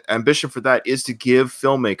his ambition for that is to give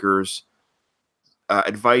filmmakers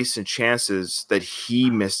advice and chances that he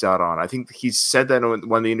missed out on. I think he said that in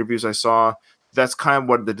one of the interviews I saw. That's kind of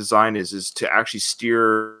what the design is to actually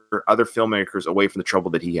steer other filmmakers away from the trouble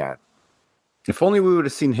that he had. If only we would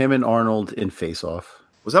have seen him and Arnold in Face Off.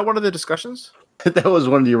 Was that one of the discussions? That was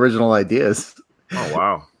one of the original ideas. Oh,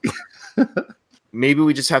 wow. Maybe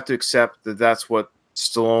we just have to accept that that's what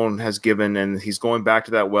Stallone has given, and he's going back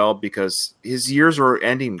to that well because his years are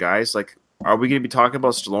ending, guys. Like, are we going to be talking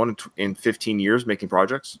about Stallone in 15 years making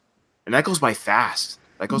projects? And that goes by fast.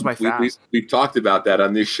 We've talked about that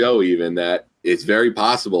on this show, even that it's very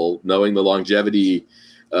possible, knowing the longevity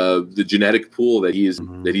of the genetic pool that he's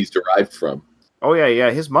derived from. Oh yeah.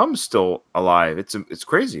 His mom's still alive. It's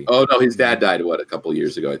crazy. Oh no, his dad died a couple of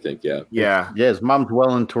years ago, I think. Yeah. His mom's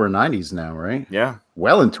well into her 90s now, right? Yeah,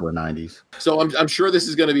 well into her 90s. So I'm sure this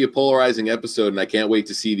is going to be a polarizing episode, and I can't wait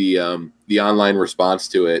to see the online response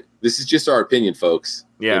to it. This is just our opinion, folks.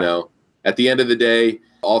 Yeah. You know, at the end of the day,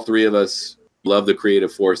 all three of us love the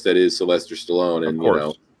creative force that is Sylvester Stallone, and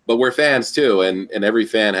but we're fans too, and every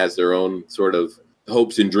fan has their own sort of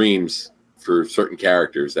hopes and dreams for certain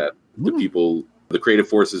characters that the creative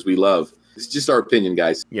forces we love. It's just our opinion,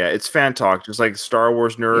 guys. Yeah, it's fan talk. Just like Star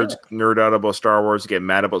Wars nerds nerd out about Star Wars, get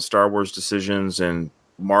mad about Star Wars decisions, and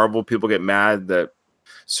Marvel people get mad that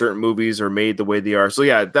certain movies are made the way they are. So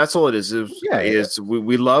yeah, that's all it is.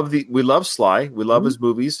 We love Sly, we love his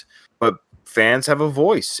movies, but fans have a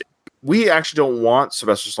voice. We actually don't want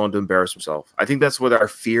Sylvester Stallone to embarrass himself. I think that's what our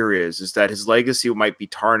fear is that his legacy might be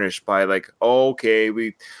tarnished by like,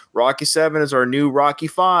 Rocky 7 is our new Rocky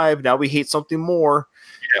 5. Now we hate something more.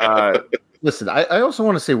 Listen, I also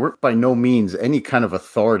want to say we're by no means any kind of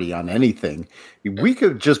authority on anything. We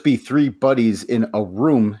could just be three buddies in a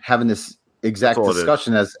room having this exact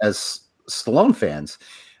discussion as Stallone fans.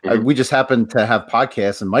 We just happen to have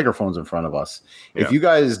podcasts and microphones in front of us. Yeah. If you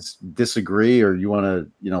guys disagree or you want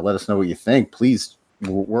to, let us know what you think, please,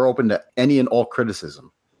 we're open to any and all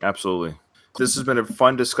criticism. Absolutely. This has been a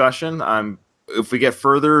fun discussion. If we get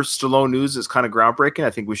further Stallone news, it's kind of groundbreaking. I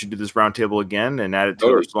think we should do this roundtable again and add it to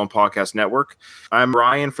our Stallone Podcast Network. I'm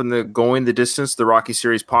Ryan from the Going the Distance, the Rocky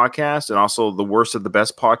Series podcast, and also the Worst of the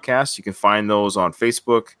Best podcast. You can find those on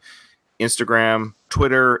Facebook, Instagram,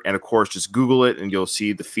 Twitter, and of course, just Google it, and you'll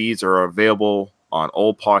see the feeds are available on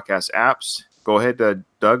all podcast apps. Go ahead,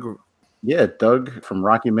 Doug. Yeah, Doug from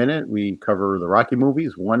Rocky Minute. We cover the Rocky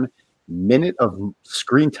movies, 1 minute of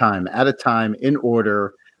screen time at a time in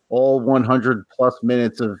order, all 100 plus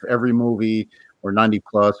minutes of every movie, or 90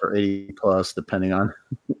 plus or 80 plus, depending on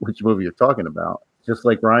which movie you're talking about. Just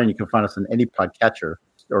like Ryan, you can find us on any podcatcher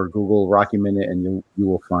or Google Rocky Minute, and you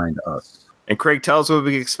will find us. And Craig, tell us what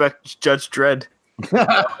we expect Judge Dredd.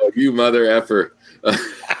 You mother effer.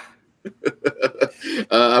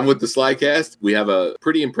 I'm with the Slycast. We have a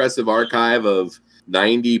pretty impressive archive of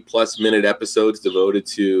 90 plus minute episodes devoted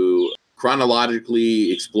to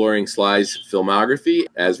chronologically exploring Sly's filmography.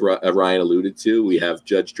 As Ryan alluded to, we have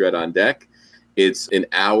Judge Dredd on deck. It's an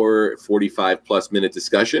hour, 45 plus minute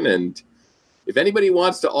discussion. And if anybody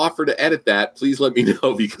wants to offer to edit that, please let me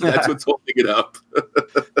know, because that's what's holding it up.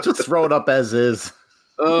 Just throw it up as is.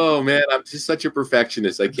 Oh, man, I'm just such a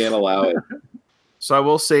perfectionist. I can't allow it. So I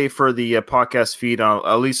will say for the podcast feed,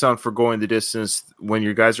 at least on For Going the Distance, when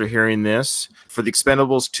you guys are hearing this, for the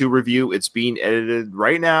Expendables 2 review, it's being edited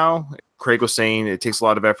right now. Craig was saying it takes a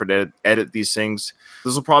lot of effort to edit these things.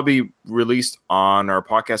 This will probably be released on our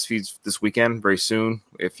podcast feeds this weekend, very soon,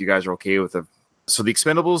 if you guys are okay with it. So the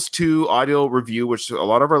Expendables 2 audio review, which a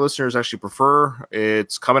lot of our listeners actually prefer,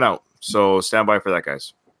 it's coming out. So stand by for that,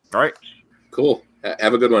 guys. All right. Cool.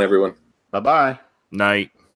 Have a good one, everyone. Bye-bye. Night.